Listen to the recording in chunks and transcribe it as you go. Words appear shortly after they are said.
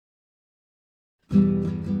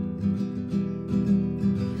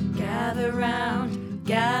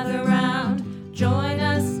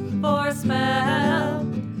spell.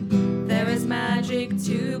 There is magic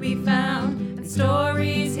to be found and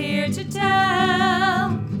stories here to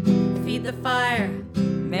tell. Feed the fire,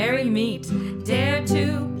 merry meet, dare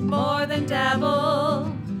to more than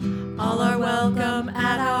dabble. All are welcome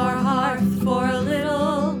at our hearth for a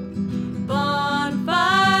little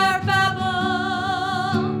bonfire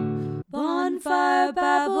babble. Bonfire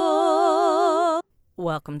babble.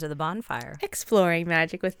 Welcome to the bonfire. Exploring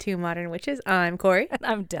magic with two modern witches. I'm Corey. And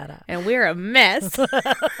I'm Detta. And we're a mess.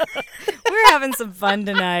 We're having some fun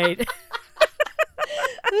tonight.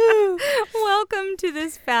 Welcome to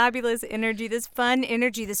this fabulous energy, this fun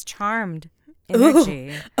energy, this charmed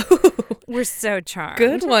energy. Ooh. We're so charmed.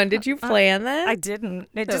 Good one. Did you plan that? I didn't.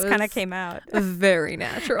 It just kind of came out. Very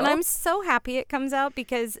natural. And I'm so happy it comes out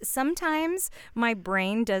because sometimes my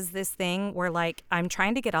brain does this thing where, like, I'm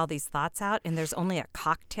trying to get all these thoughts out and there's only a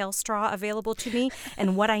cocktail straw available to me.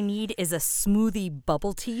 And what I need is a smoothie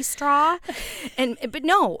bubble tea straw. But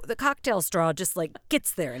no, the cocktail straw just, like,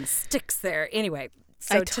 gets there and sticks there. Anyway.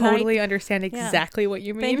 So I totally understand exactly what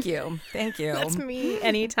you mean. Thank you. Thank you. That's me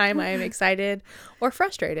anytime I am excited or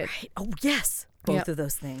frustrated. Right. Oh, yes. Both of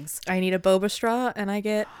those things. I need a boba straw and I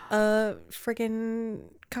get a freaking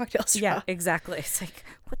cocktail straw. Yeah, exactly. It's like,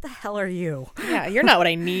 what the hell are you? Yeah, you're not what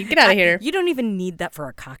I need. Get out of here. You don't even need that for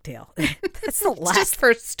a cocktail. That's the last. Just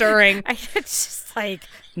for stirring. It's just like,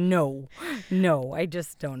 no, I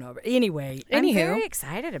just don't know. Anyway, Anywho. I'm very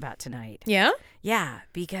excited about tonight. Yeah? Yeah,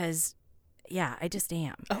 because... Yeah, I just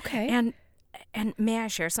am. Okay. And may I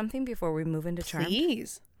share something before we move into charm?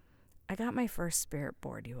 Please. I got my first spirit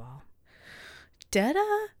board, you all.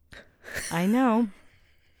 Detta? I know.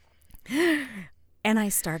 And I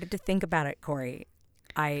started to think about it, Corey.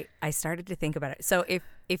 I started to think about it. So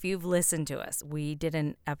if you've listened to us, we did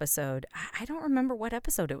an episode. I don't remember what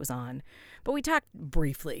episode it was on, but we talked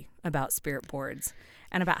briefly about spirit boards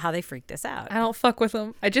and about how they freaked us out. I don't fuck with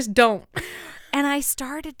them. I just don't. And I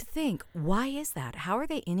started to think, why is that? How are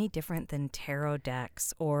they any different than tarot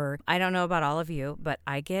decks? Or I don't know about all of you, but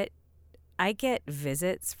I get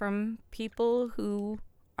visits from people who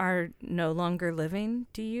are no longer living.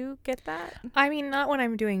 Do you get that? I mean, not when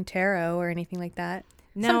I'm doing tarot or anything like that.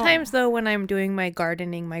 No. Sometimes, though, when I'm doing my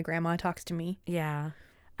gardening, my grandma talks to me. Yeah.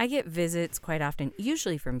 I get visits quite often,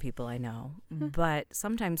 usually from people I know, but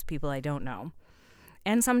sometimes people I don't know.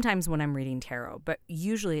 And sometimes when I'm reading tarot, but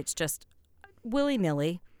usually it's just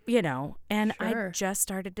willy-nilly, you know. And Sure. I just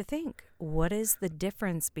started to think, what is the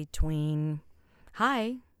difference between,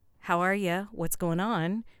 hi, how are you? What's going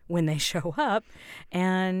on? When they show up,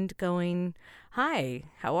 and going, hi,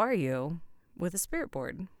 how are you? With a spirit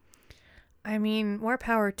board. I mean, more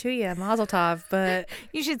power to you, Mazel Tov, but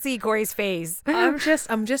You should see Corey's face. I'm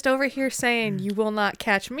just over here saying you will not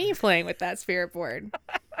catch me playing with that spirit board.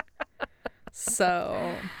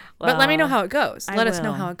 So, but let me know how it goes. Let us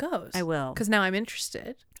know how it goes. I will. Because now I'm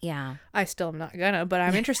interested. Yeah. I still am not gonna, but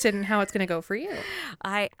I'm interested in how it's gonna go for you.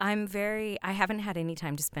 I haven't had any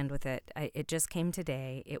time to spend with it. It just came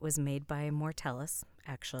today. It was made by Mortellus,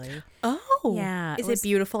 actually. Oh. Yeah. Is it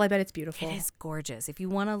beautiful? I bet it's beautiful. It is gorgeous. If you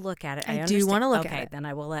want to look at it, I do want to look at it. Okay, then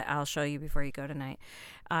I'll show you before you go tonight.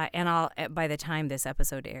 And by the time this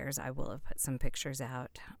episode airs, I will have put some pictures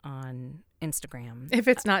out on Instagram. If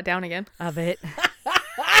it's not down again. Of it.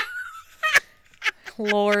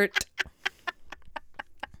 Lord.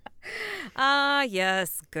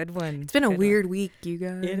 Yes. Good one. It's been a weird week, you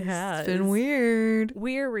guys. It has. It's been weird.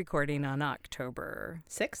 We're recording on October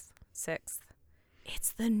 6th? 6th.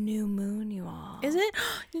 It's the new moon, you all. Is it?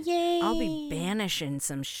 Yay. I'll be banishing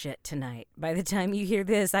some shit tonight. By the time you hear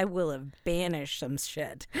this, I will have banished some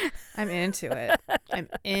shit. I'm into it. I'm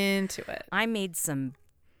into it. I made some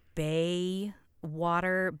bay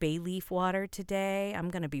leaf water today. I'm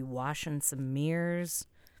going to be washing some mirrors.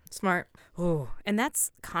 Smart. Oh, and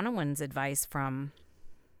that's Conowin's advice from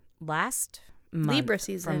last month. Libra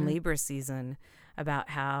season. From Libra season about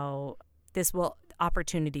how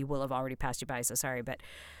opportunity will have already passed you by. So sorry, but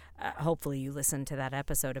hopefully you listened to that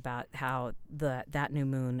episode about how that new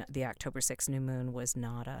moon, the October 6th new moon, was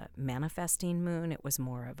not a manifesting moon. It was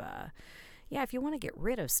more of a, if you want to get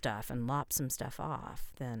rid of stuff and lop some stuff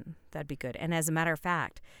off, then that'd be good. And as a matter of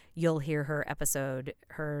fact, you'll hear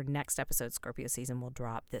her next episode, Scorpio season, will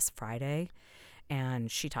drop this Friday.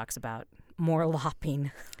 And she talks about more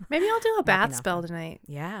lopping. Maybe I'll do a bath off. spell tonight.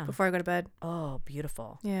 Yeah. Before I go to bed. Oh,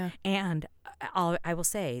 beautiful. Yeah. And I will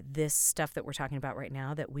say this stuff that we're talking about right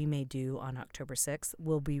now that we may do on October 6th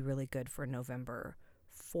will be really good for November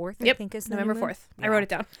 4th, Yep. I think is November 4th. Yeah. I wrote it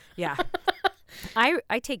down. Yeah.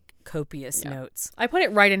 I take copious notes. I put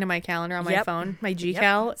it right into my calendar on my phone. My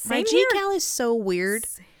GCal. Yep. My Same here. GCal is so weird.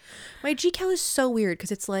 My GCal is so weird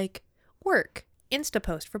because it's like Work. Insta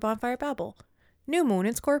post for Bonfire Babble. New moon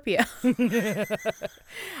in Scorpio.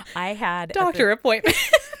 I had Doctor appointment.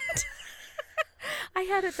 I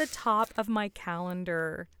had at the top of my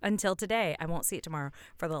calendar until today. I won't see it tomorrow.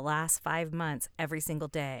 For the last 5 months, every single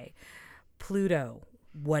day. Pluto,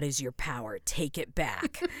 what is your power? Take it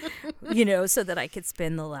back. So that I could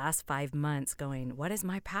spend the last 5 months going, what is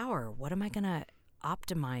my power? What am I going to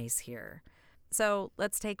optimize here? So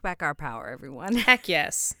let's take back our power, everyone. Heck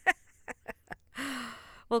yes.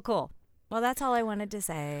 Well, cool. Well, that's all I wanted to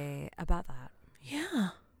say about that.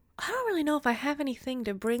 Yeah. I don't really know if I have anything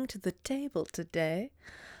to bring to the table today.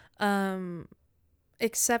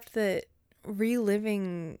 Except that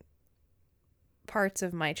reliving parts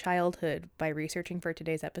of my childhood by researching for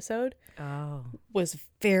today's episode was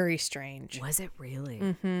very strange. Was it really?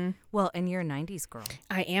 Mm-hmm. Well, and you're a 90s girl.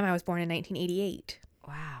 I am. I was born in 1988.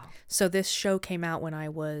 Wow. So this show came out when I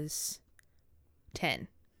was 10.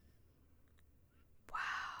 Wow.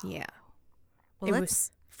 Yeah. Well, it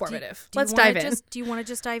was formative. Let's dive in. Do you want to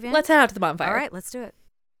just dive in? Let's head out to the bonfire. All right, let's do it.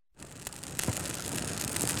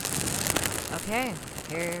 Okay,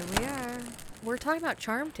 here we are. We're talking about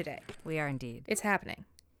Charmed today. We are indeed. It's happening.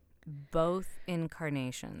 Both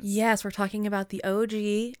incarnations. Yes, we're talking about the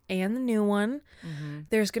OG and the new one. Mm-hmm.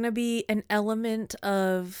 There's going to be an element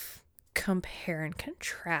of compare and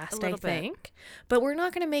contrast, I think. But we're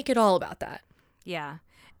not going to make it all about that. Yeah.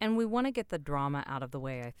 And we want to get the drama out of the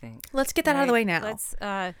way, I think. Let's get that out of the way now.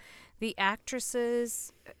 The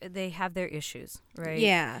actresses, they have their issues, right?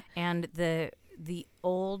 Yeah. And the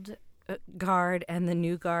old guard and the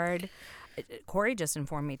new guard, Corey just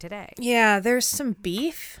informed me today. Yeah, there's some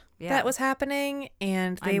beef that was happening,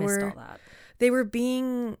 and I missed all that. They were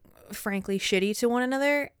being frankly shitty to one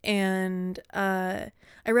another, and I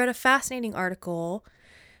read a fascinating article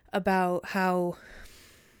about how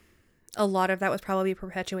a lot of that was probably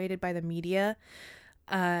perpetuated by the media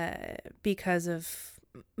because of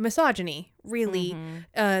misogyny, really.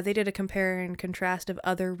 Mm-hmm. They did a compare and contrast of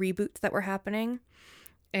other reboots that were happening,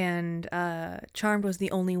 and Charmed was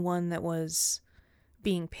the only one that was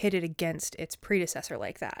being pitted against its predecessor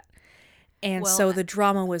like that. And so the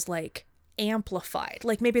drama was like amplified.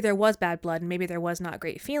 Like maybe there was bad blood and maybe there was not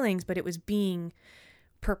great feelings, but it was being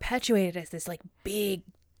perpetuated as this like big,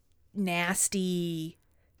 nasty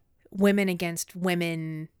women against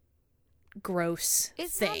women gross thing. It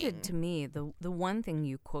sounded to me, the one thing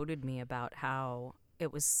you quoted me about how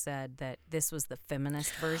it was said that this was the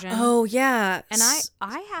feminist version. Oh, yeah. And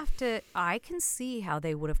I can see how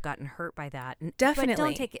they would have gotten hurt by that. Definitely. But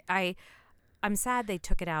don't take it, I'm sad they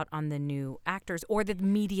took it out on the new actors, or the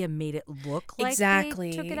media made it look like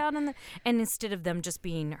they took it out on and instead of them just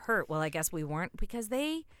being hurt, well, I guess we weren't, because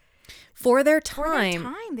For their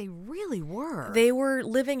time, they really were. They were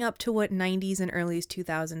living up to what 90s and early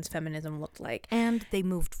 2000s feminism looked like. And they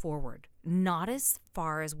moved forward. Not as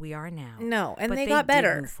far as we are now. No, and but they got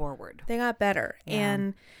better. Did move forward. They got better. Yeah.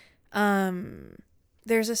 And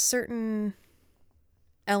there's a certain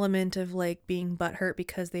element of like being butthurt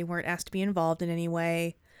because they weren't asked to be involved in any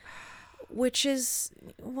way, which is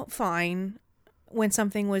fine when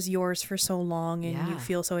something was yours for so long and you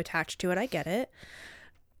feel so attached to it. I get it.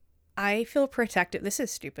 I feel protective. This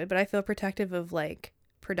is stupid, but I feel protective of like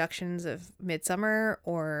productions of Midsummer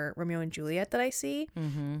or Romeo and Juliet that I see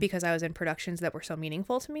because I was in productions that were so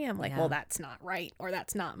meaningful to me. I'm like, well, that's not right, or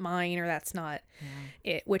that's not mine, or that's not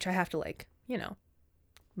it, which I have to like,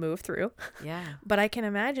 move through. Yeah. But I can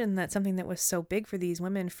imagine that something that was so big for these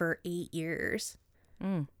women for 8 years.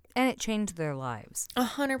 And it changed their lives.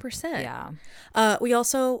 100%. Yeah. We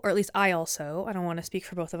also, or at least I don't want to speak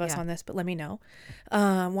for both of us on this, but let me know.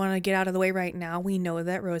 Want to get out of the way right now. We know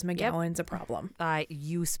that Rose McGowan's a problem.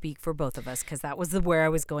 You speak for both of us, because that was where I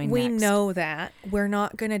was going We next. know that. We're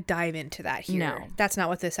not going to dive into that here. No. That's not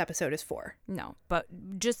what this episode is for. No, but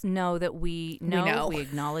just know that we know. We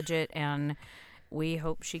acknowledge it, and we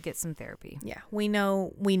hope she gets some therapy. Yeah, we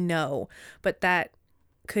know. But that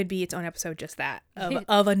could be its own episode, just that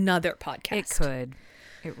of another podcast. It could.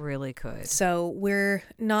 It really could. So we're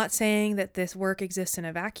not saying that this work exists in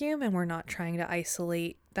a vacuum, and we're not trying to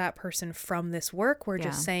isolate that person from this work. We're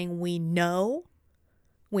just saying we know.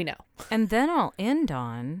 And then I'll end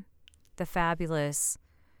on the fabulous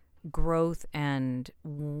growth and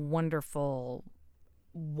wonderful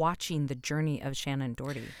watching the journey of Shannon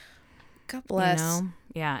Doherty. God bless.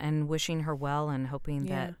 Yeah, and wishing her well and hoping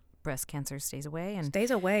that breast cancer stays away.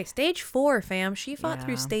 Stage 4, fam. She fought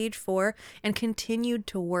through stage 4 and continued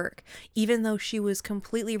to work, even though she was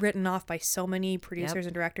completely written off by so many producers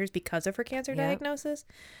and directors because of her cancer diagnosis.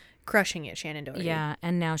 crushing it, Shannon Doherty. Yeah,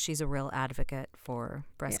 and now she's a real advocate for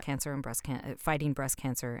breast Yeah. cancer and fighting breast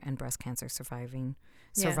cancer and breast cancer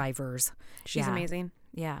survivors. She's Yeah. amazing.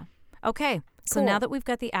 Yeah. Okay, so Cool. now that we've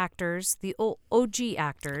got the actors, the OG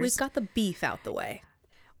actors, We've got the beef out the way.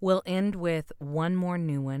 we'll end with one more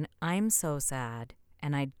new one. I'm so sad,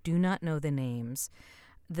 and I do not know the names.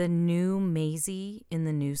 The new Maisie in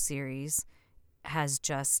the new series has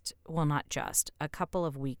just, well, not just, a couple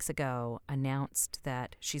of weeks ago announced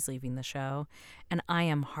that she's leaving the show, and I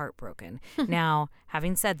am heartbroken. Now,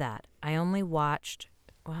 having said that, I only watched,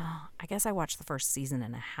 well, I guess I watched the first season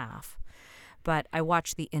and a half, but I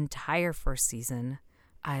watched the entire first season.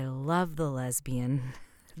 I love the lesbian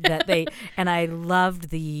that they, and I loved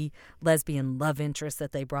the lesbian love interest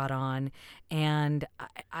that they brought on. And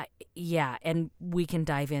yeah, and we can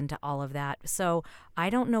dive into all of that. So I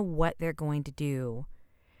don't know what they're going to do.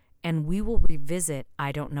 And we will revisit,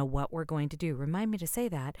 I don't know what we're going to do. Remind me to say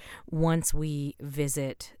that once we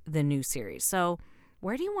visit the new series. So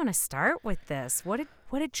where do you want to start with this? What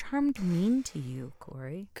did Charmed mean to you,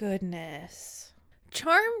 Corey? Goodness.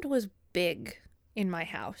 Charmed was big in my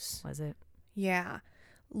house. Was it? Yeah.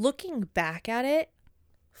 Looking back at it,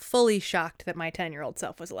 fully shocked that my 10-year-old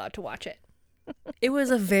self was allowed to watch it. It was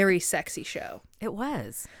a very sexy show. It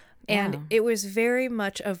was. And Yeah. it was very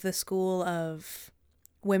much of the school of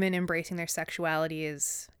women embracing their sexuality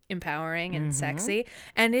is empowering and sexy.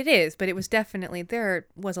 And it is, but it was definitely, there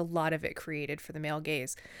was a lot of it created for the male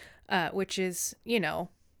gaze, which is, you know,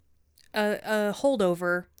 a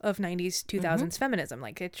holdover of 90s, 2000s feminism.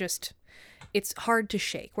 Like it's hard to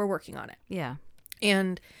shake. We're working on it. Yeah.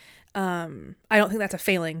 And I don't think that's a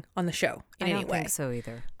failing on the show in I any don't way. think so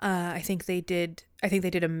either. I think they did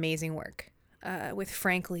amazing work with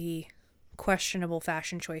frankly questionable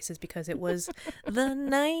fashion choices because it was the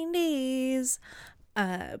 90s.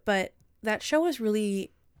 But that show was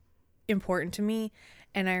really important to me.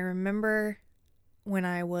 And I remember when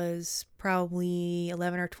I was probably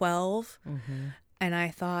 11 or 12 and I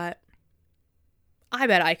thought, I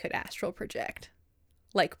bet I could astral project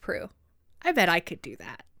like Prue. I bet I could do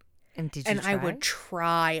that. And did you try? I would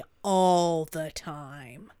try all the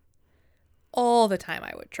time. All the time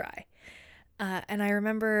I would try. And I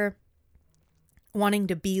remember wanting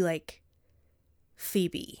to be like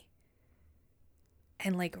Phoebe.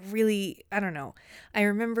 And like really, I don't know. I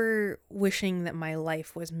remember wishing that my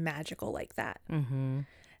life was magical like that. Mm-hmm.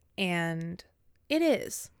 And it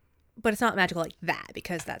is. But it's not magical like that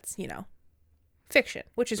because that's, you know, fiction,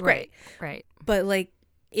 which is great. Right. But like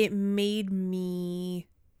it made me,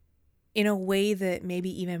 in a way that maybe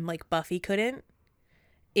even like Buffy couldn't,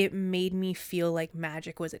 it made me feel like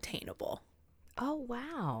magic was attainable. Oh,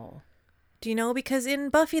 wow. Do you know? Because in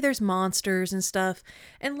Buffy there's monsters and stuff.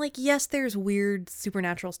 And like, yes, there's weird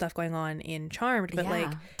supernatural stuff going on in Charmed, but Yeah,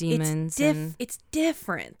 like demons it's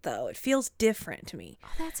different though. It feels different to me. Oh,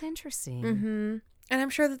 that's interesting. Mm-hmm. And I'm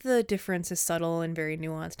sure that the difference is subtle and very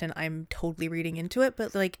nuanced and I'm totally reading into it,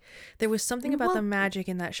 but like there was something about the magic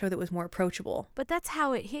in that show that was more approachable. But that's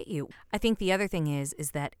how it hit you. I think the other thing is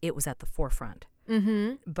that it was at the forefront.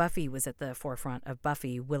 Mm-hmm. Buffy was at the forefront of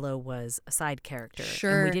Buffy. Willow was a side character.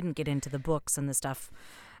 Sure. And we didn't get into the books and the stuff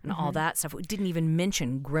and all that stuff. We didn't even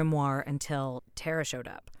mention Grimoire until Tara showed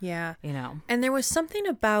up. Yeah. You know. And there was something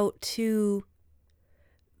about, too,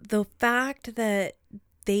 the fact that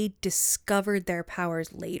they discovered their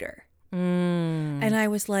powers later. And I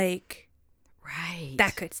was like, Right.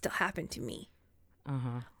 that could still happen to me.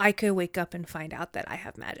 Uh-huh. I could wake up and find out that I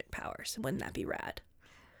have magic powers. Wouldn't that be rad?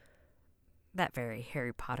 That very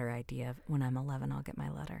Harry Potter idea of when I'm 11, I'll get my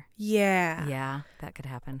letter. Yeah. Yeah, that could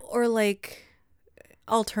happen. Or like,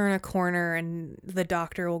 I'll turn a corner and the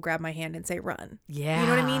doctor will grab my hand and say, run. Yeah. You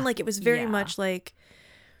know what I mean? Like, it was very Yeah. much like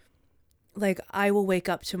I will wake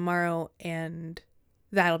up tomorrow and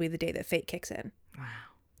that'll be the day that fate kicks in. Wow.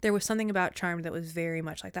 There was something about Charmed that was very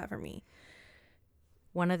much like that for me.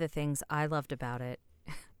 One of the things I loved about it,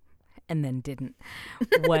 and then didn't,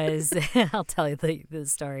 was, I'll tell you the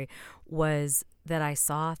story, was that I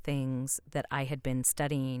saw things that I had been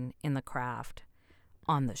studying in the craft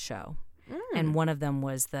on the show. And one of them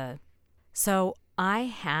was so I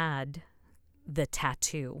had the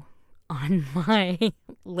tattoo on my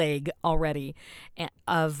leg already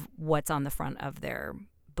of what's on the front of their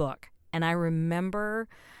book. And I remember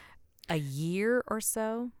a year or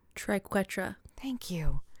so. Triquetra. Thank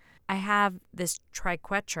you. I have this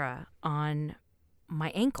triquetra on my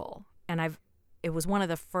ankle, and it was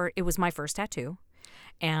my first tattoo,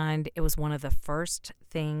 and it was one of the first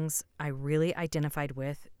things I really identified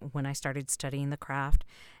with when I started studying the craft,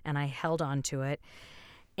 and I held on to it.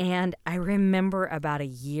 And I remember about a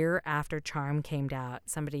year after Charmed came out,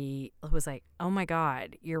 somebody was like, "Oh my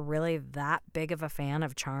God, you're really that big of a fan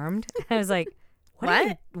of Charmed?" I was like,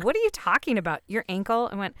 what are you talking about? Your ankle?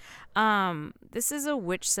 I went, this is a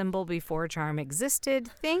witch symbol before Charm existed.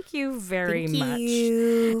 Thank you very much.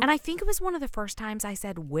 And I think it was one of the first times I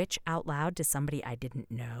said witch out loud to somebody I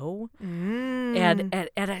didn't know.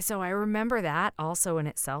 So I remember that also in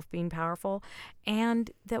itself being powerful,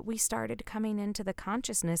 and that we started coming into the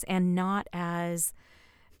consciousness and not as,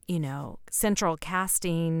 central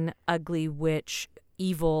casting, ugly witch,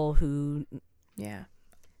 evil who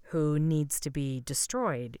needs to be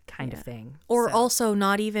destroyed kind of thing. Or also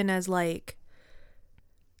not even as like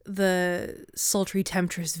the sultry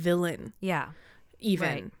temptress villain. Yeah. Even.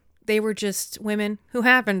 Right. They were just women who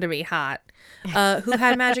happened to be hot, who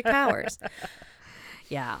had magic powers.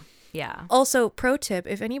 Yeah. Yeah. Also, pro tip,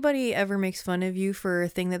 if anybody ever makes fun of you for a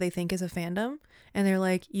thing that they think is a fandom, and they're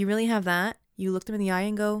like, you really have that? You look them in the eye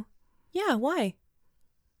and go, yeah, why?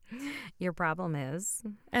 Your problem is?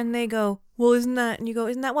 And they go, well, isn't that? And you go,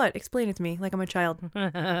 isn't that what? Explain it to me like I'm a child.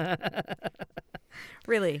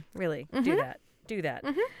 Really? Mm-hmm. Do that.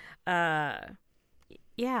 Mm-hmm.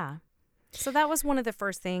 Yeah. So that was one of the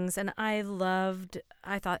first things. And I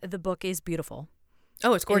thought the book is beautiful.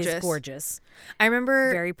 Oh, it's gorgeous. It is gorgeous. I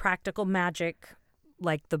remember. Very practical magic,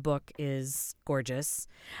 like the book is gorgeous.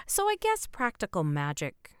 So I guess practical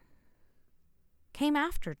magic came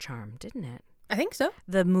after Charm, didn't it? I think so.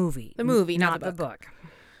 The movie. Not the book.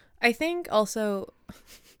 I think also,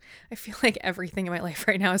 I feel like everything in my life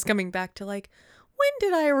right now is coming back to like, when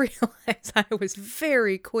did I realize I was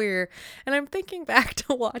very queer? And I'm thinking back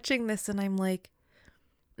to watching this and I'm like,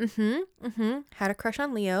 had a crush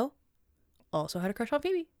on Leo. Also had a crush on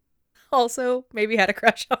Phoebe. Also maybe had a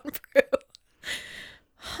crush on Prue.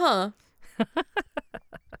 Huh.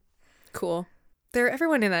 Cool.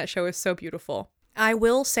 Everyone in that show is so beautiful. I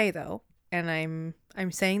will say though, and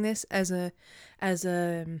I'm saying this as a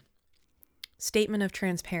statement of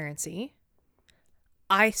transparency,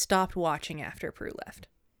 I stopped watching after Prue left.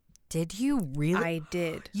 Did you really? I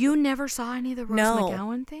did. You never saw any of the Rose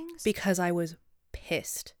McGowan things? Because I was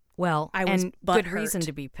pissed. Well, I was and butthurt. Good reason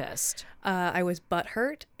to be pissed. I was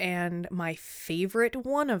butthurt, and my favorite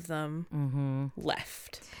one of them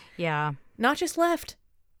left. Yeah. Not just left.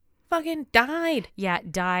 Fucking died. Yeah,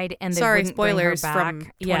 died, and they Sorry, wouldn't bring her spoilers back.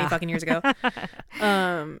 from 20 fucking years ago.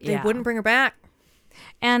 They wouldn't bring her back.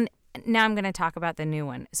 And now I'm going to talk about the new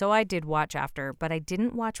one. So I did watch after, but I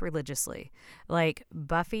didn't watch religiously. Like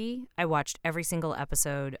Buffy, I watched every single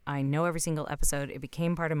episode. I know every single episode. It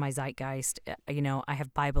became part of my zeitgeist. I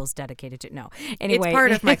have Bibles dedicated to Anyway, it's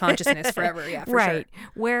part of my consciousness forever. Yeah, for right. Sure.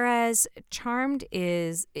 Whereas Charmed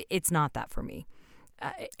it's not that for me.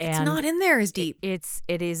 It's not in there as deep. It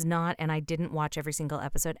is not, and I didn't watch every single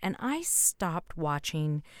episode. And I stopped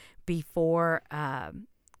watching before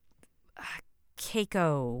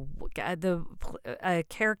Keiko, a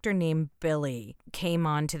character named Billy, came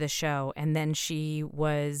onto the show, and then she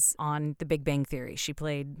was on The Big Bang Theory. She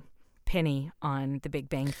played Penny on The Big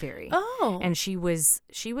Bang Theory. Oh, and she was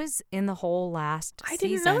in the whole last season. I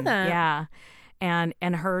didn't know that. Yeah. And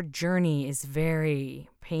her journey is very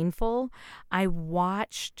painful. I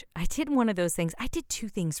did one of those things. I did two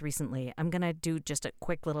things recently. I'm going to do just a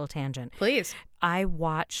quick little tangent. Please. I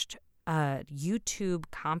watched a YouTube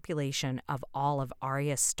compilation of all of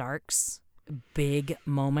Arya Stark's big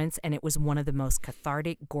moments, and it was one of the most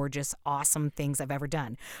cathartic, gorgeous, awesome things I've ever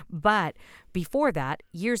done. But before that,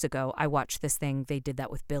 years ago, I watched this thing. They did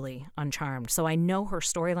that with Billy on Charmed. So I know her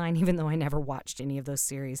storyline, even though I never watched any of those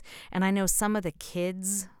series. And I know some of the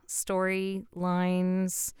kids'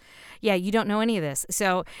 storylines. Yeah, you don't know any of this.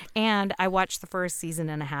 So, and I watched the first season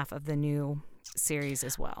and a half of the new series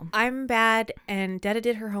as well. I'm bad, and Detta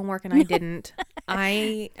did her homework and I didn't.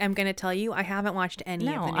 I am going to tell you, I haven't watched any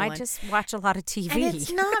of the new one. I just watch a lot of TV. And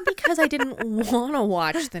it's not because I didn't want to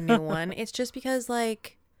watch the new one. It's just because,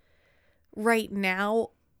 like, right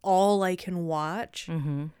now, all I can watch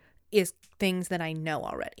is things that I know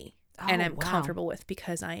already and I'm comfortable with,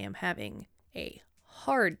 because I am having a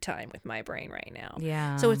hard time with my brain right now.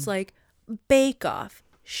 Yeah. So it's like Bake Off,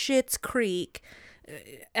 Schitt's Creek,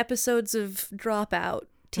 episodes of Dropout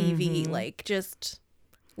TV, like just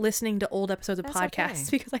listening to old episodes of podcasts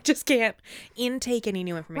because I just can't intake any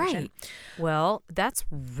new information. Right. Well, that's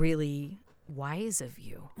really wise of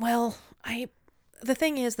you. Well, the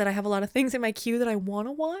thing is that I have a lot of things in my queue that I want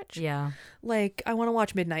to watch. Yeah. Like, I want to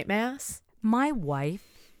watch Midnight Mass. My wife,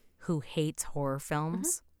 who hates horror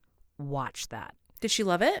films, watched that. Did she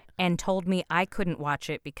love it? And told me I couldn't watch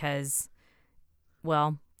it because,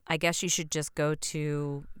 well, I guess you should just go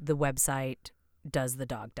to the website Does the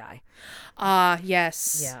Dog Die?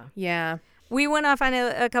 Yes. Yeah. Yeah. We went off on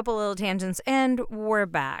a couple little tangents, and we're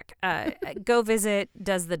back. Go visit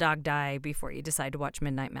Does the Dog Die before you decide to watch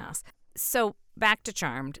Midnight Mass. So back to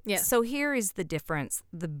Charmed. Yeah. So here is the difference,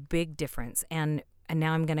 the big difference. And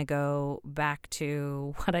now I'm going to go back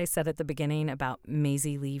to what I said at the beginning about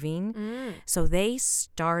Maisie leaving. So they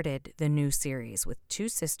started the new series with two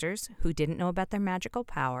sisters who didn't know about their magical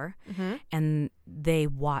power, and they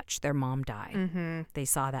watched their mom die. They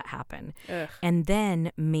saw that happen. Ugh. And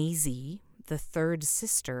then Maisie, the third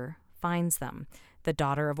sister, finds them, the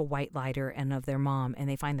daughter of a white lighter and of their mom, and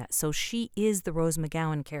they find that. So she is the Rose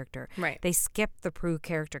McGowan character. Right. They skipped the Prue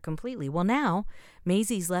character completely. Well, now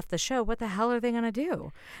Maisie's left the show. What the hell are they going to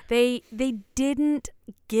do? They didn't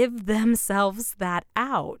give themselves that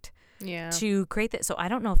out Yeah. to create that. So I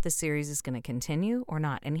don't know if this series is going to continue or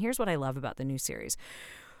not. And here's what I love about the new series.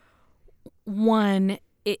 One,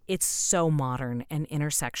 it's so modern and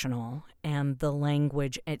intersectional, and the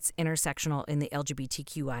language, it's intersectional in the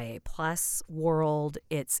LGBTQIA plus world.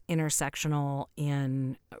 It's intersectional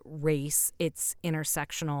in race. It's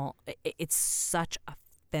intersectional. It's such a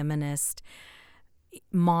feminist,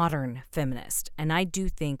 modern feminist. And I do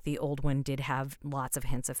think the old one did have lots of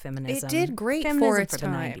hints of feminism. It did great Feminism for its the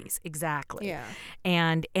time. 90s. Exactly. Yeah.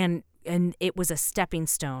 And it was a stepping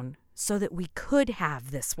stone so that we could have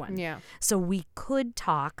this one. Yeah. So we could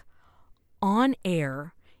talk on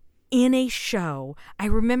air in a show. I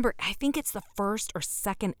remember, I think it's the first or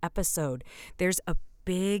second episode. There's a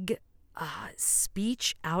big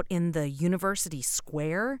speech out in the university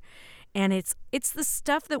square, and it's the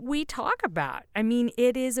stuff that we talk about. I mean,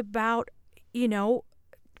 it is about,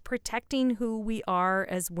 protecting who we are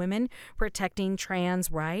as women, protecting trans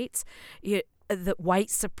rights, the white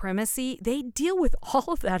supremacy. They deal with all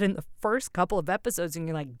of that in the first couple of episodes, and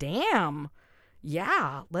you're like, damn,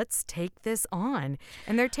 yeah, let's take this on.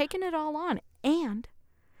 And they're taking it all on, and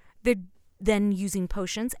they're then using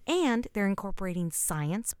potions, and they're incorporating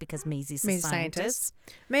science because Maisie's a scientist.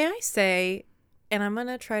 May I say, and I'm going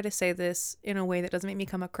to try to say this in a way that doesn't make me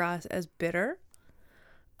come across as bitter,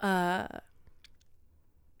 I'm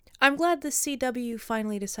glad the CW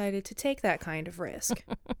finally decided to take that kind of risk.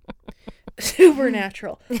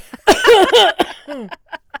 Supernatural.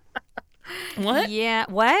 What? Yeah,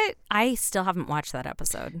 what? I still haven't watched that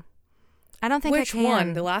episode. I don't think Which I can.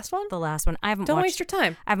 one? The last one? The last one. I haven't Don't watched, waste your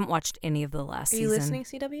time. I haven't watched any of the last Are season. you listening,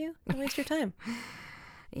 CW? Don't waste your time.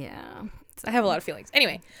 Yeah. I have a lot of feelings.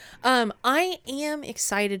 Anyway, I am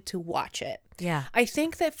excited to watch it. Yeah. I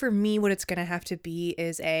think that for me, what it's going to have to be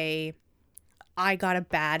is I got a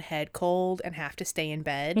bad head cold and have to stay in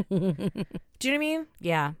bed. Do you know what I mean?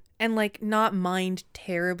 Yeah. And not mind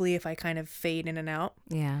terribly if I kind of fade in and out.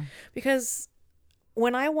 Yeah. Because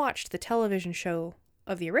when I watched the television show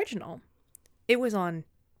of the original, it was on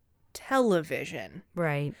television.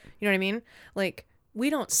 Right. You know what I mean? We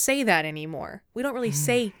don't say that anymore. We don't really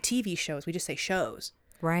say TV shows. We just say shows.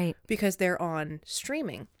 Right. Because they're on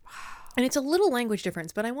streaming. And it's a little language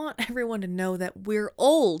difference, but I want everyone to know that we're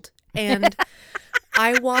old. And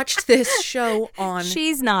I watched this show on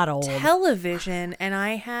She's not old. television, and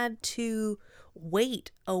I had to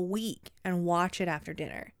wait a week and watch it after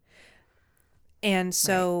dinner. And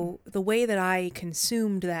so the way that I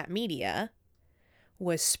consumed that media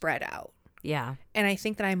was spread out. Yeah. And I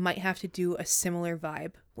think that I might have to do a similar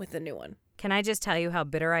vibe with the new one. Can I just tell you how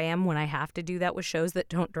bitter I am when I have to do that with shows that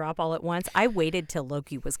don't drop all at once? I waited till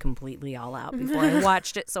Loki was completely all out before I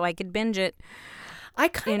watched it so I could binge it. I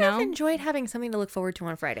kind of enjoyed having something to look forward to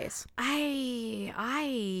on Fridays.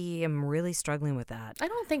 I am really struggling with that. I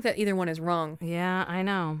don't think that either one is wrong. Yeah, I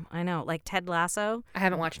know. Like Ted Lasso, I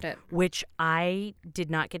haven't watched it. which I did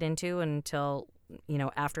not get into until,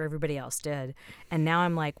 after everybody else did. And now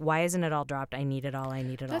I'm like, why isn't it all dropped? I need it all. I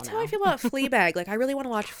need it That's all how now. I feel about Fleabag. I really want to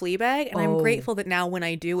watch Fleabag, and I'm Oh. grateful that now when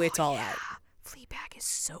I do, it's all out. Fleabag is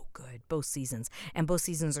so good, both seasons. And both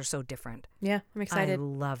seasons are so different. Yeah, I'm excited. I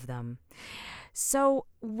love them. So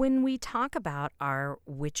when we talk about our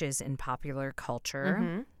witches in popular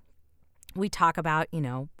culture, we talk about,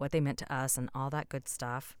 what they meant to us and all that good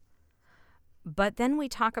stuff. But then we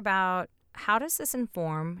talk about, how does this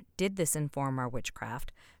inform, did this inform our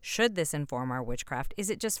witchcraft? Should this inform our witchcraft? Is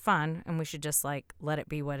it just fun and we should just let it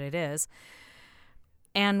be what it is?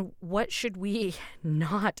 And what should we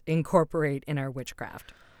not incorporate in our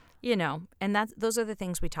witchcraft? And those are the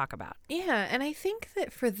things we talk about. Yeah, and I think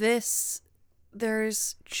that for this,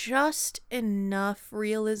 there's just enough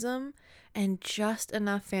realism and just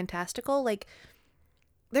enough fantastical.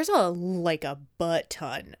 There's a butt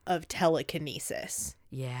ton of telekinesis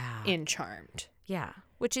Yeah. in Charmed. Yeah,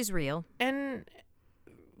 which is real. And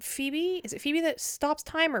Phoebe? Is it Phoebe that stops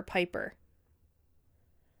time or Piper?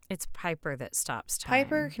 It's Piper that stops time.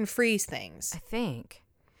 Piper can freeze things. I think.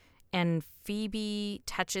 And Phoebe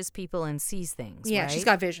touches people and sees things, Yeah, right? she's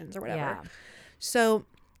got visions or whatever. Yeah. So,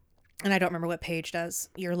 and I don't remember what Paige does.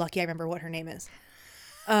 You're lucky I remember what her name is.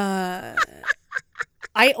 I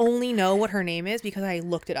only know what her name is because I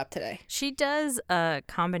looked it up today. She does a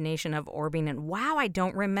combination of orbing and wow, I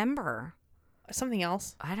don't remember. Something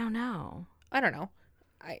else. I don't know. I don't know.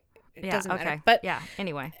 It Yeah, doesn't okay. matter. But yeah,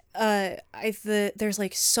 anyway. There's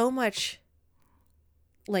like so much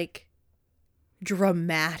like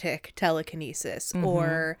dramatic telekinesis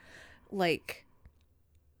or like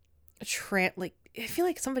like I feel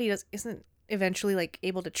like somebody isn't eventually like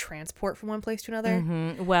able to transport from one place to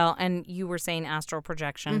another. Well, and you were saying astral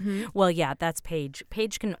projection. Well, yeah, that's Paige.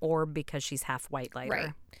 Paige can orb because she's half white lighter.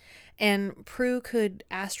 Right. And Prue could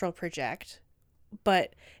astral project,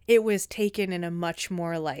 but it was taken in a much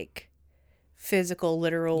more like physical,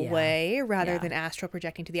 literal way rather than astral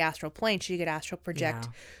projecting to the astral plane. She could astral project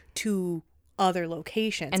to other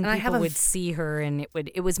locations, and people would see her, and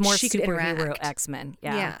it was more superhero X-Men.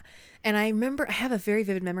 Yeah. And I remember I have a very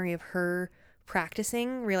vivid memory of her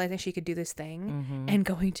practicing, realizing she could do this thing, and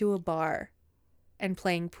going to a bar and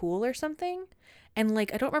playing pool or something. And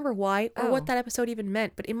like I don't remember why or what that episode even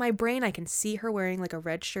meant, but in my brain I can see her wearing like a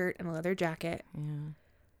red shirt and a leather jacket, and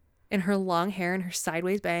her long hair and her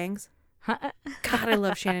sideways bangs. God, I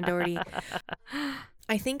love Shannon Doherty.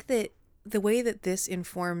 I think that the way that this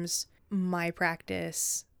informs my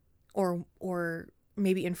practice, or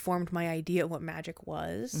maybe informed my idea of what magic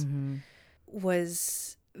was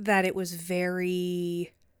that it was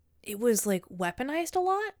like weaponized a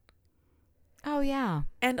lot. Oh yeah.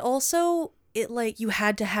 And also it like you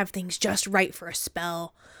had to have things just right for a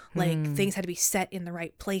spell. Like things had to be set in the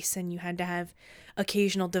right place, and you had to have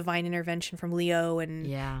occasional divine intervention from Leo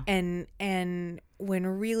and when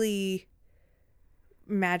really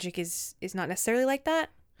magic is not necessarily like that.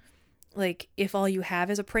 Like if all you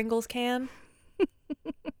have is a Pringles can,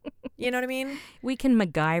 you know what I mean? We can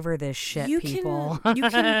MacGyver this shit, people. You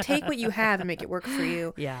can take what you have and make it work for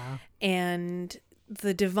you. Yeah. And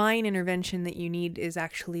the divine intervention that you need is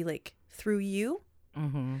actually like through you.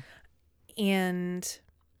 And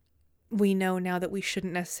we know now that we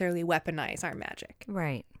shouldn't necessarily weaponize our magic.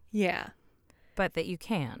 Right. Yeah. But that you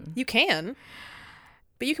can. You can.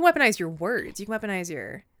 But you can weaponize your words. You can weaponize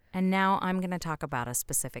your... And now I'm going to talk about a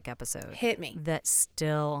specific episode. Hit me. That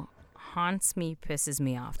still haunts me, pisses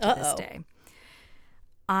me off to this day.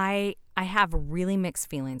 I have really mixed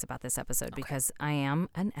feelings about this episode because I am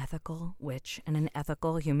an ethical witch and an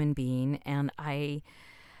ethical human being, and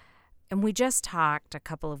we just talked a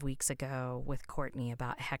couple of weeks ago with Courtney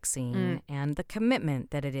about hexing and the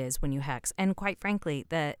commitment that it is when you hex. And quite frankly,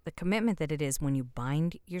 the commitment that it is when you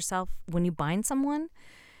bind someone,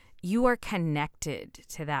 you are connected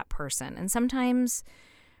to that person. And sometimes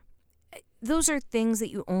those are things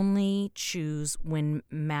that you only choose when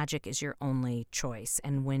magic is your only choice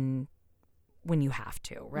and when you have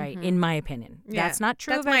to, right? In my opinion. Yeah, that's not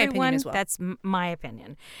true that's of my everyone. opinion as well. That's my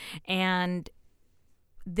opinion. And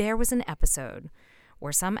there was an episode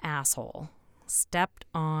where some asshole stepped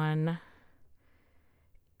on...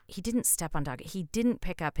 He didn't step on dog. He didn't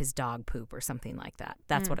pick up his dog poop or something like that.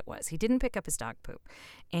 That's what it was. He didn't pick up his dog poop.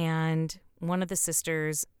 And one of the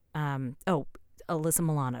sisters, Alyssa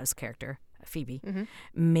Milano's character, Phoebe,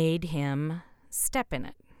 made him step in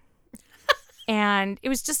it. And it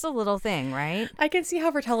was just a little thing, right? I can see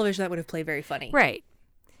how for television that would have played very funny. Right.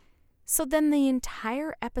 So then the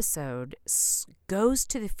entire episode goes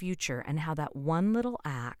to the future and how that one little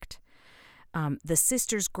act, the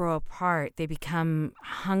sisters grow apart. They become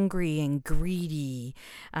hungry and greedy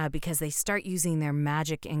because they start using their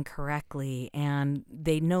magic incorrectly, and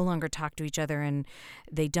they no longer talk to each other, and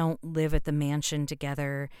they don't live at the mansion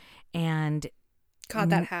together. And God,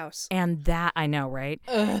 that house. And that, I know, right?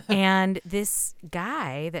 And this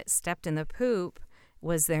guy that stepped in the poop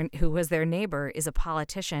who was their neighbor, is a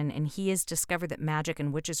politician, and he has discovered that magic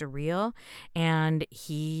and witches are real, and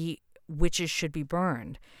witches should be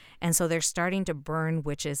burned. And so they're starting to burn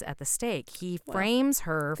witches at the stake. He frames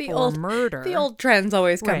her for murder. The old trends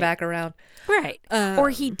always come back around. Right.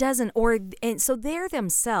 Or he doesn't. And so they're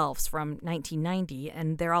themselves from 1990,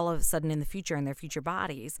 and they're all of a sudden in the future in their future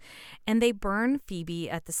bodies. And they burn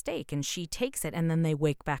Phoebe at the stake, and she takes it, and then they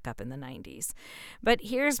wake back up in the 90s. But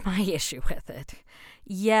here's my issue with it.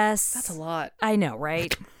 Yes. That's a lot. I know,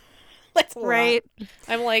 right? That's right.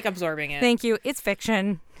 I'm like absorbing it. Thank you. It's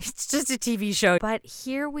fiction. It's just a TV show. But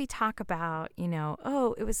here we talk about,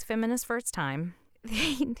 it was feminist for its time.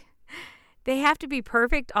 They have to be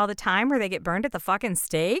perfect all the time or they get burned at the fucking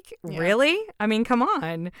stake? Yeah. Really? I mean, come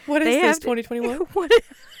on. What is They this, have to- 2021? What?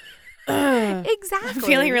 Exactly. I'm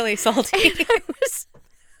feeling really salty. I was-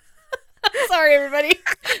 Sorry, everybody.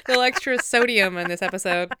 A little extra sodium in this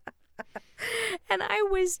episode. And I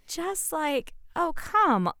was just like, oh,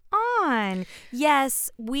 come on. Yes,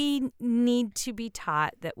 we need to be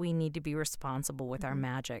taught that we need to be responsible with our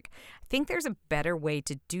magic. I think there's a better way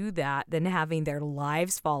to do that than having their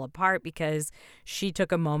lives fall apart because she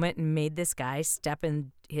took a moment and made this guy step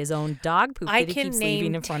in his own dog poop I that he can keeps leaving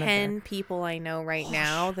name in front 10 of her. people I know right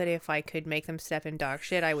now that if I could make them step in dog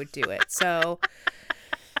shit, I would do it. So,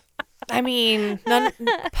 I mean,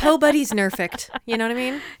 Poe Buddy's nerfed. You know what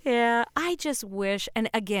I mean? Yeah, I just wish, and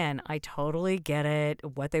again, I totally get it,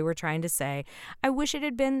 what they were trying to say. I wish it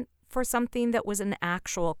had been for something that was an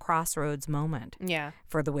actual crossroads moment Yeah.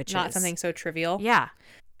 for the witches. Not something so trivial. Yeah.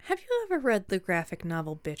 Have you ever read the graphic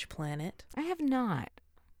novel Bitch Planet? I have not.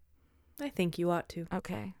 I think you ought to.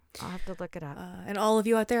 Okay. I'll have to look it up. And all of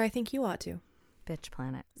you out there, I think you ought to. Bitch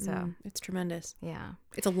Planet. So, It's tremendous. yeah.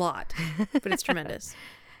 It's a lot, but it's tremendous.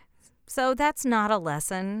 So that's not a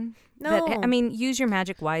lesson. No. I mean, use your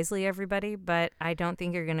magic wisely, everybody, but I don't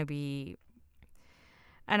think you're going to be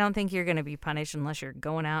punished unless you're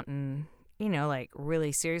going out and, you know, like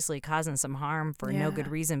really seriously causing some harm for no good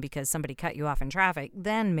reason because somebody cut you off in traffic.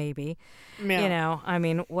 Then maybe, you know, I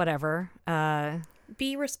mean, whatever.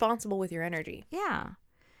 Be responsible with your energy. Yeah.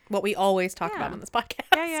 What we always talk about Yeah. on this podcast.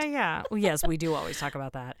 Yeah. Well, yes, we do always talk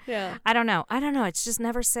about that. Yeah. I don't know. It's just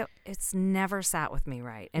never sat with me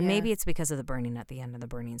right. And Yeah. maybe it's because of the burning at the end, and the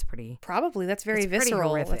burning's pretty Probably. That's very it's pretty visceral.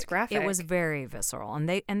 horrific. It's graphic. It was very visceral, and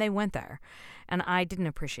they went there, and I didn't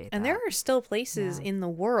appreciate that. And there are still places in the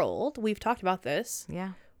world, we've talked about this,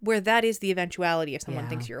 yeah, where that is the eventuality if someone Yeah.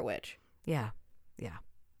 thinks you're a witch. yeah.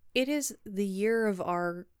 It is the year of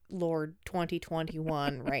our Lord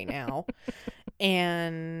 2021 right now.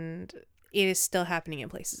 And it is still happening in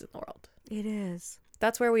places in the world. It is.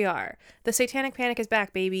 That's where we are. The satanic panic is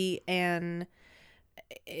back, baby, and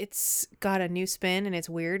it's got a new spin and it's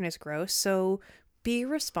weird and it's gross. So be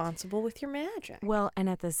responsible with your magic. Well, and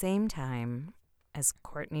at the same time, as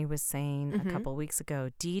Courtney was saying Mm-hmm. a couple weeks ago,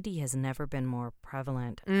 deity has never been more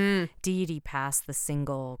prevalent. Mm. Deity past the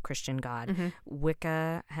single Christian God. Mm-hmm.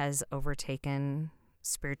 Wicca has overtaken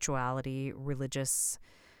spirituality, religious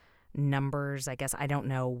numbers, I guess. I don't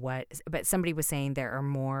know what, but somebody was saying there are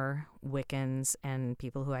more Wiccans and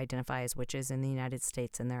people who identify as witches in the United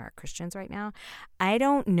States than there are Christians right now. I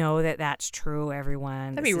don't know that that's true,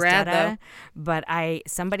 everyone. That'd This be is rad, data, but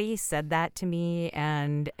somebody said that to me,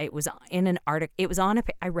 and it was in an article. It was on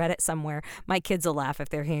I read it somewhere. My kids will laugh if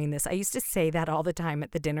they're hearing this. I used to say that all the time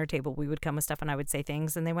at the dinner table. We would come with stuff and I would say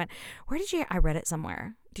things, and they went, "Where did you?" I read it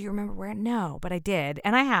somewhere. Do you remember where? No, but I did.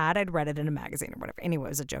 And I'd read it in a magazine or whatever. Anyway, it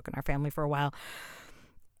was a joke in our family for a while.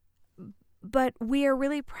 But we are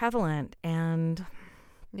really prevalent, and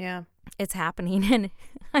Yeah. it's happening. And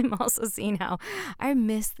I'm also seeing how I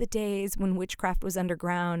miss the days when witchcraft was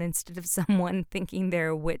underground instead of someone thinking they're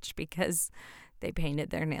a witch because they painted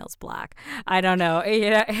their nails black. I don't know.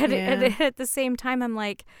 At the same time, I'm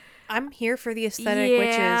like, I'm here for the aesthetic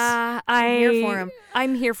witches. I'm here for 'em.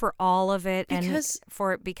 I'm here for all of it Because- and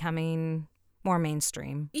for it becoming more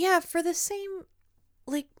mainstream. Yeah, for the same,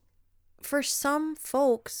 like, for some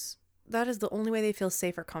folks, that is the only way they feel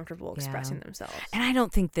safe or comfortable expressing themselves. And I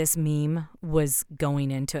don't think this meme was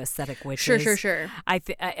going into aesthetic witches. Sure. I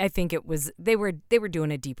think it was they were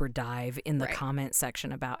doing a deeper dive in the Right. comment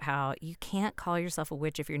section about how you can't call yourself a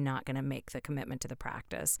witch if you're not going to make the commitment to the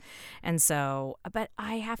practice. And so, but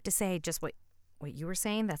I have to say, just what you were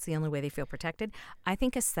saying, that's the only way they feel protected. I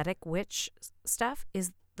think aesthetic witch stuff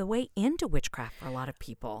is the way into witchcraft for a lot of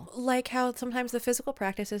people. Like how sometimes the physical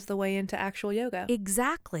practice is the way into actual yoga.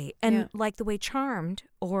 Exactly. And Yeah. like the way Charmed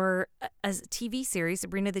or a TV series,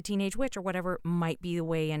 Sabrina the Teenage Witch or whatever, might be the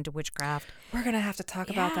way into witchcraft. We're going to have to talk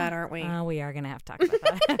about that, aren't we? We are going to have to talk about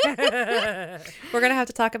that. We're going to have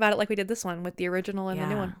to talk about it like we did this one with the original and the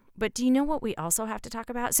new one. But do you know what we also have to talk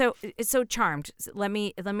about? So Charmed. Let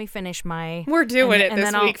me finish my. We're doing it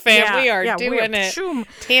this week, fam. We are doing it. Shoom.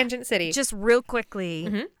 Tangent City. Just real quickly.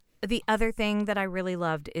 Mm-hmm. The other thing that I really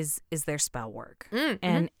loved is their spell work,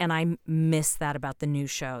 Mm-hmm. and I miss that about the new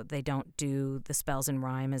show. They don't do the spells in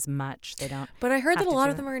rhyme as much. They don't. But I heard have that a to lot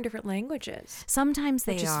do of them are in different languages. Sometimes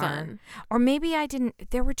they Which is are, fun. or maybe I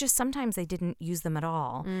didn't. There were just sometimes they didn't use them at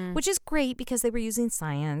all, which is great because they were using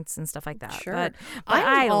science and stuff like that. Sure. but I'm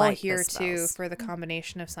I all like the here too spells. for the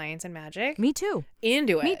combination of science and magic. Me too.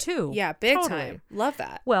 Into it. Me too. Yeah, big Totally. time. Love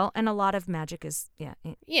that. Well, and a lot of magic is Yeah.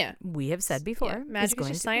 we have said before Yeah, magic is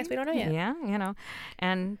going just to science We don't know yet. Yeah,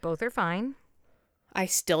 and both are fine. I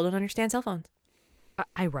still don't understand cell phones.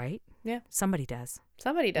 I write. Yeah. Somebody does.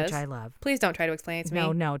 Somebody does. Which I love. Please don't try to explain it to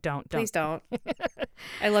me. No, don't. Please don't.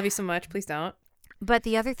 I love you so much. Please don't. But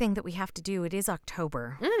the other thing that we have to do, it is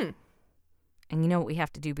October. And you know what we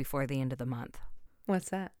have to do before the end of the month? What's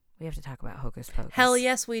that? We have to talk about Hocus Pocus. Hell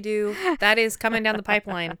yes, we do. That is coming down the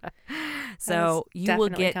pipeline. So you will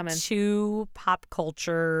get coming. 2 pop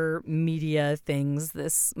culture media things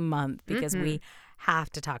this month because we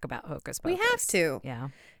have to talk about Hocus Pocus. We have to. Yeah.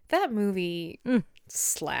 That movie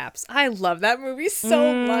slaps. I love that movie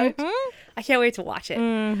so much. I can't wait to watch it.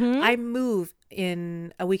 I move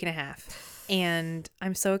in a week and a half, and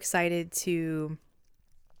I'm so excited to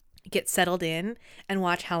get settled in and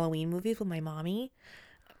watch Halloween movies with my mommy.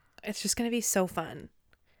 It's just going to be so fun.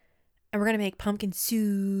 And we're going to make pumpkin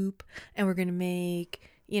soup, and we're going to make,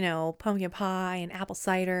 pumpkin pie and apple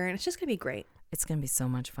cider, and it's just going to be great. It's going to be so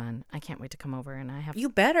much fun. I can't wait to come over, and You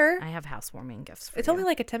better. I have housewarming gifts for It's you. only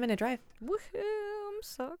like a 10-minute drive. Woohoo, I'm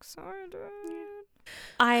so excited.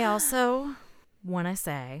 I also want to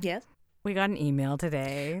say, Yes. we got an email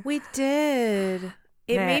today. We did.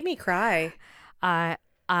 It That- made me cry.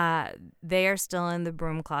 They are still in the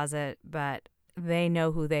broom closet, but they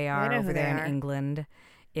know who they are know over who they there are. in England.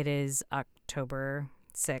 It is October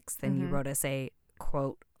 6th, and you wrote us a,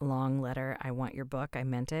 quote, long letter. I want your book. I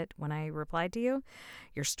meant it when I replied to you.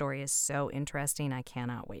 Your story is so interesting. I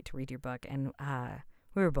cannot wait to read your book. And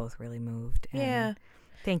we were both really moved. And Yeah.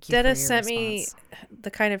 thank you for your Detta sent response. me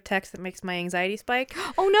the kind of text that makes my anxiety spike.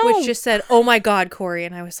 Oh, no. Which just said, "Oh my God, Corey."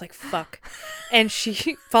 And I was like, fuck. And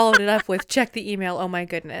she followed it up with, "Check the email. Oh my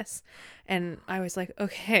goodness." And I was like,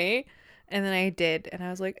 okay. And then I did. And I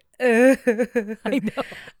was like, I know.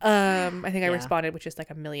 I think I Yeah. responded with just like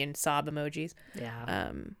a million sob emojis.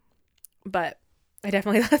 Yeah. But I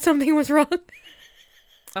definitely thought something was wrong.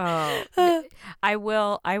 Oh, I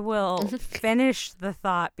will finish the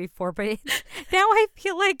thought before, but now I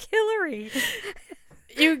feel like Hillary.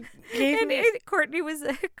 You gave And me Courtney was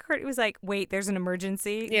like, "Wait, there's an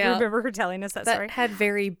emergency." Yeah. You remember her telling us that that story? had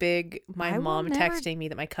very big my I will mom never- texting me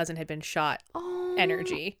that my cousin had been shot Oh,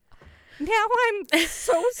 energy. Now I'm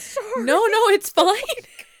so sorry. No, it's fine.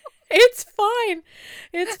 It's fine.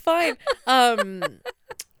 It's fine.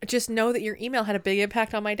 Just know that your email had a big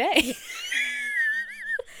impact on my day.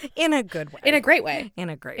 In a good way. In a great way. In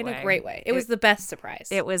a great In way. a great way. It was the best surprise.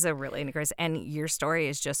 It was a really nice, and your story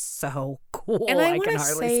is just so cool. And I I can wanna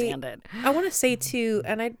hardly say- stand it. I want to say too,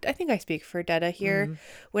 and I think I speak for Detta here,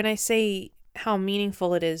 when I say how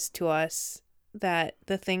meaningful it is to us that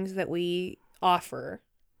the things that we offer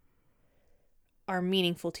are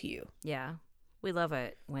meaningful to you. Yeah, we love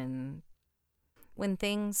it when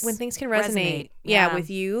things Can resonate. Yeah, Yeah. with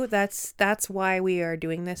you. That's why we are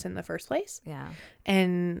doing this in the first place. Yeah.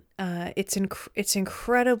 And it's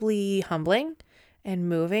incredibly humbling and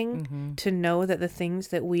moving to know that the things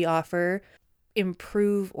that we offer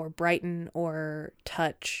improve or brighten or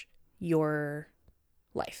touch your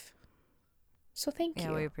life. So thank Yeah,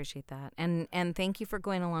 you. we appreciate that. And thank you for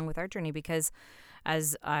going along with our journey, because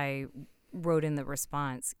as I wrote in the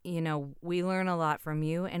response, we learn a lot from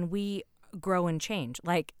you, and we grow and change.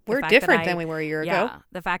 Like, the We're fact that different than we were a year ago. Yeah,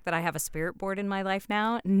 the fact that I have a spirit board in my life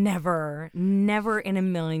now, never in a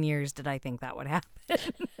million years did I think that would happen.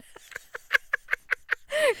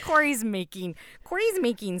 Corey's making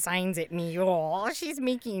signs at me. Oh, she's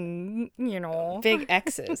making, Big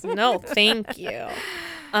X's. No, thank you.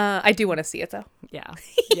 I do want to see it though. Yeah.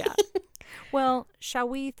 Yeah. Well, shall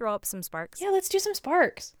we throw up some sparks? Yeah, let's do some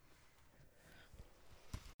sparks.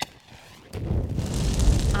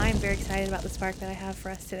 I'm very excited about the spark that I have for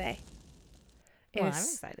us today. Well, I'm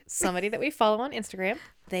It's excited. somebody that we follow on Instagram.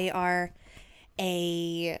 They are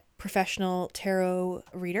a professional tarot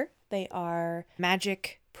reader. They are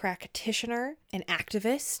magic practitioner, an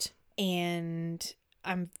activist, and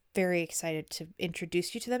I'm very excited to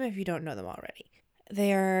introduce you to them if you don't know them already.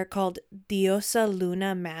 They are called Diosa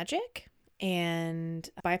Luna Magic and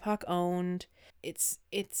BIPOC owned. It's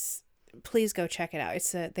please go check it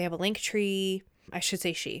out. They have a link tree. I should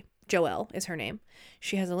say she. Joelle is her name.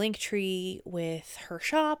 She has a link tree with her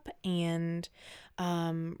shop and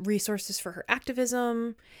resources for her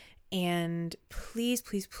activism. And please,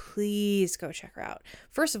 please, please go check her out.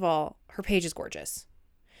 First of all, her page is gorgeous.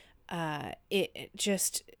 It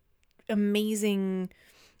just amazing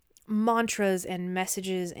mantras and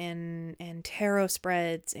messages and tarot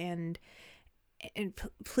spreads and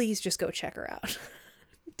please just go check her out.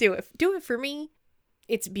 Do it for me.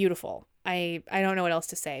 It's beautiful. I don't know what else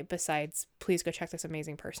to say besides please go check this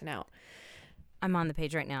amazing person out. I'm on the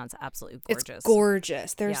page right now. It's absolutely gorgeous. It's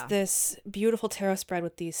gorgeous. There's Yeah. this beautiful tarot spread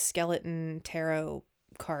with these skeleton tarot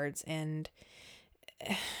cards, and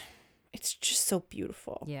it's just so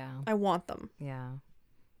beautiful. Yeah. I want them. Yeah.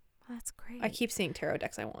 That's great. I keep seeing tarot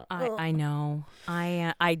decks I want. I know.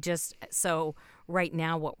 I just, so right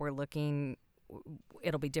now what we're looking,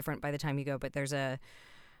 it'll be different by the time you go, but there's a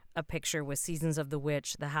picture with Seasons of the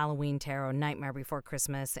Witch, the Halloween Tarot, Nightmare Before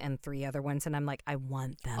Christmas, and 3 other ones. And I'm like, I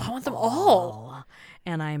want them. I want them all.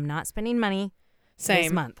 And I am not spending money this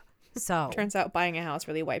Same. month. So. Turns out buying a house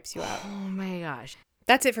really wipes you out. Oh my gosh.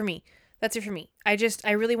 That's it for me.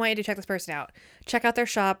 I really want you to check this person out. Check out their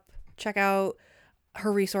shop. Check out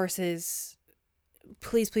her resources.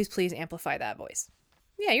 Please, please, please amplify that voice.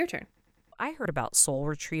 Yeah, your turn. I heard about soul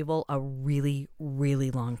retrieval a really, really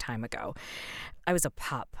long time ago. I was a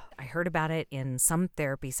pup. I heard about it in some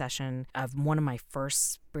therapy session of one of my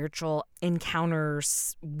first spiritual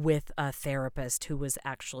encounters with a therapist who was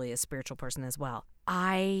actually a spiritual person as well.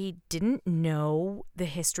 I didn't know the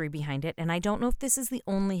history behind it, and I don't know if this is the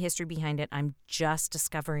only history behind it. I'm just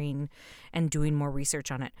discovering and doing more research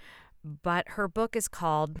on it. But her book is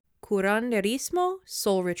called Curanderismo,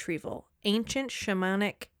 Soul Retrieval, Ancient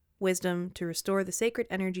Shamanic Wisdom to Restore the Sacred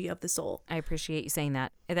Energy of the Soul. I appreciate you saying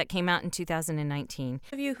that. That came out in 2019.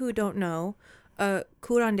 Those of you who don't know,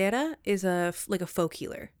 curandera is like a folk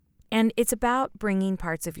healer. And it's about bringing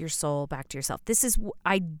parts of your soul back to yourself. This is,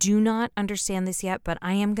 I do not understand this yet, but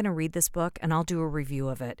I am going to read this book and I'll do a review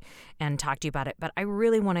of it and talk to you about it. But I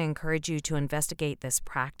really want to encourage you to investigate this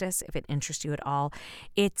practice if it interests you at all.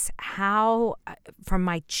 It's how, from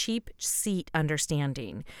my cheap seat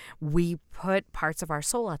understanding, we put parts of our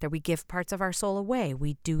soul out there. We give parts of our soul away.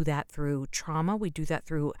 We do that through trauma. We do that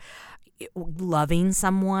through loving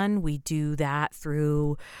someone. We do that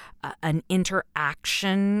through an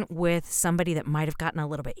interaction with somebody that might have gotten a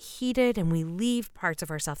little bit heated, and we leave parts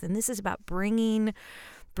of ourselves. And this is about bringing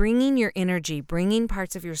your energy, bringing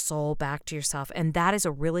parts of your soul back to yourself. And that is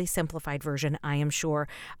a really simplified version, I am sure.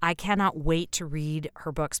 I cannot wait to read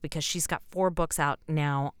her books because she's got 4 books out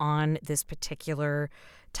now on this particular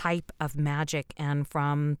type of magic, and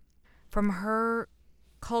from her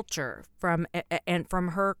culture, from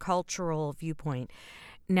her cultural viewpoint.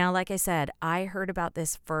 Now, like I said, I heard about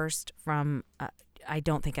this first from, I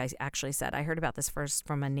don't think I actually said, I heard about this first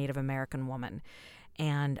from a Native American woman.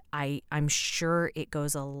 And I'm sure it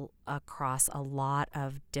goes across a lot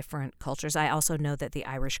of different cultures. I also know that the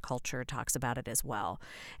Irish culture talks about it as well.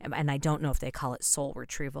 And I don't know if they call it soul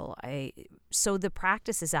retrieval. So the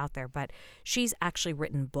practice is out there, but she's actually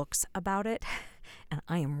written books about it. And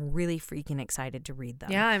I am really freaking excited to read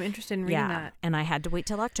them. Yeah, I'm interested in reading that. And I had to wait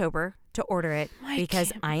till October to order it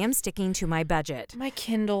because I am sticking to my budget. My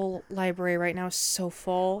Kindle library right now is so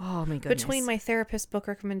full. Oh my goodness. Between my therapist book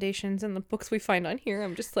recommendations and the books we find on here,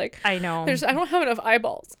 I'm just like, I know. I don't have enough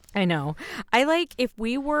eyeballs. I know. I like, if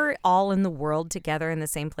we were all in the world together in the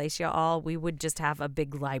same place, y'all, we would just have a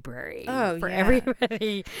big library for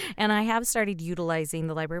everybody. And I have started utilizing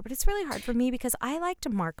the library, but it's really hard for me because I like to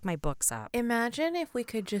mark my books up. Imagine if we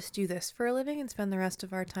could just do this for a living and spend the rest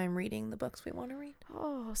of our time reading the books we want to read.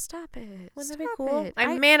 Oh, stop it. Wouldn't that be cool?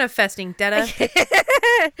 I'm manifesting, Detta.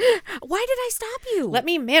 Why did I stop you? Let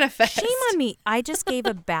me manifest. Shame on me. I just gave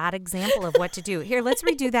a bad example of what to do. Here, let's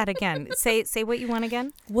redo that again. Say what you want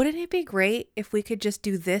again. Wouldn't it be great if we could just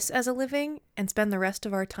do this as a living and spend the rest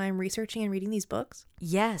of our time researching and reading these books?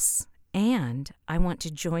 Yes. And I want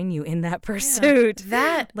to join you in that pursuit.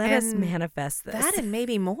 Yeah, Let us manifest this. That and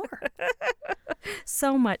maybe more.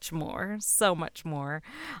 So much more. So much more.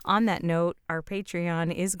 On that note, our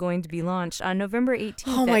Patreon is going to be launched on November 18th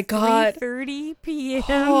oh my at God. 3:30 p.m.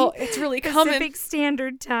 Oh, it's really coming. Pacific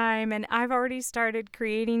Standard Time. And I've already started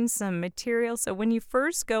creating some material. So when you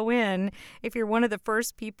first go in, if you're one of the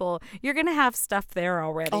first people, you're going to have stuff there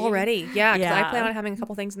already. Yeah, because I plan on having a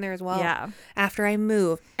couple things in there as well. Yeah. After I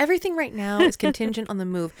move. Everything right now is contingent on the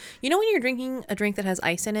move. You know when you're drinking a drink that has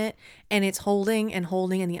ice in it and it's holding and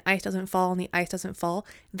the ice doesn't fall and the ice doesn't fall?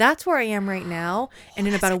 That's where I am right now. And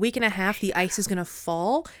in about a week and a half, the ice is going to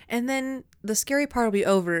fall. And then the scary part will be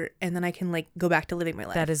over. And then I can go back to living my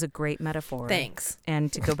life. That is a great metaphor. Thanks.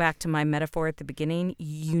 And to go back to my metaphor at the beginning,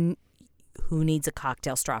 who needs a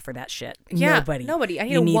cocktail straw for that shit? Yeah, Nobody. I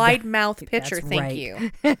need a wide mouth pitcher. Thank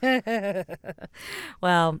you.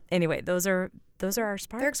 Well, anyway, those are our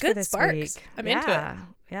sparks. They're good for this sparks. week. I'm into it.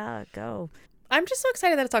 Yeah, go. I'm just so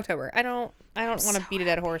excited that it's October. I don't want to beat a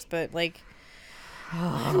dead horse, but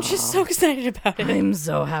I'm just so excited about it. I'm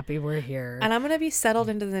so happy we're here. And I'm going to be settled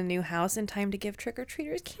into the new house in time to give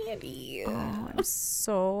trick-or-treaters candy. Oh, I'm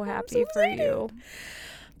so happy for you.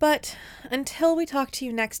 But until we talk to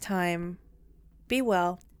you next time, Be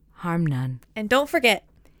well. Harm none. And don't forget,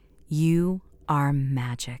 You are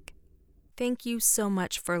magic. Thank you so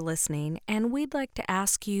much for listening, and we'd like to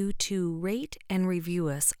ask you to rate and review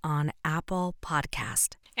us on Apple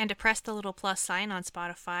Podcast. and to press the little plus sign on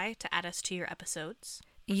Spotify to add us to your episodes.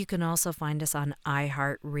 You can also find us on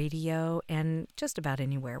iHeartRadio and just about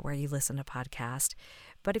anywhere where you listen to podcasts.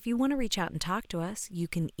 But if you want to reach out and talk to us, you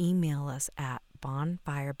can email us at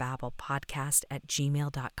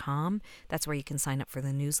bonfirebabblepodcast@gmail.com. That's where you can sign up for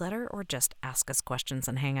the newsletter or just ask us questions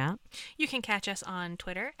and hang out. You can catch us on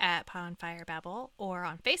Twitter at Bonfirebabble, or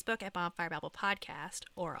on Facebook at Bonfirebabble Podcast,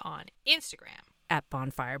 or on Instagram At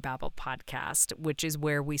Bonfire Babble Podcast, which is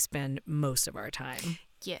where we spend most of our time.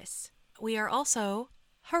 Yes. We are also,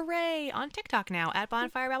 hooray, on TikTok now at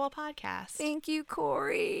Bonfirebabble Podcast. Thank you,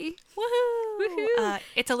 Corey. Woohoo! Woohoo!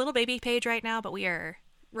 It's a little baby page right now, but we are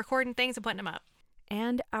recording things and putting them up.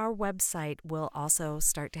 And our website will also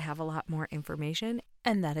start to have a lot more information,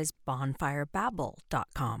 and that is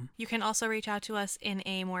bonfirebabble.com. You can also reach out to us in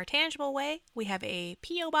a more tangible way. We have a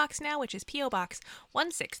P.O. Box now, which is P.O. Box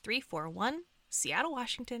 16341, Seattle,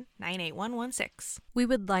 Washington, 98116. We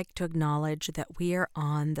would like to acknowledge that we are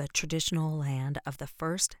on the traditional land of the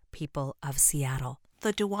first people of Seattle.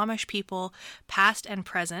 The Duwamish people, past and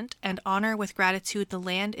present, and honor with gratitude the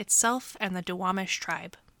land itself and the Duwamish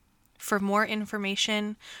tribe. For more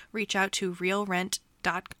information, reach out to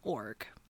realrent.org.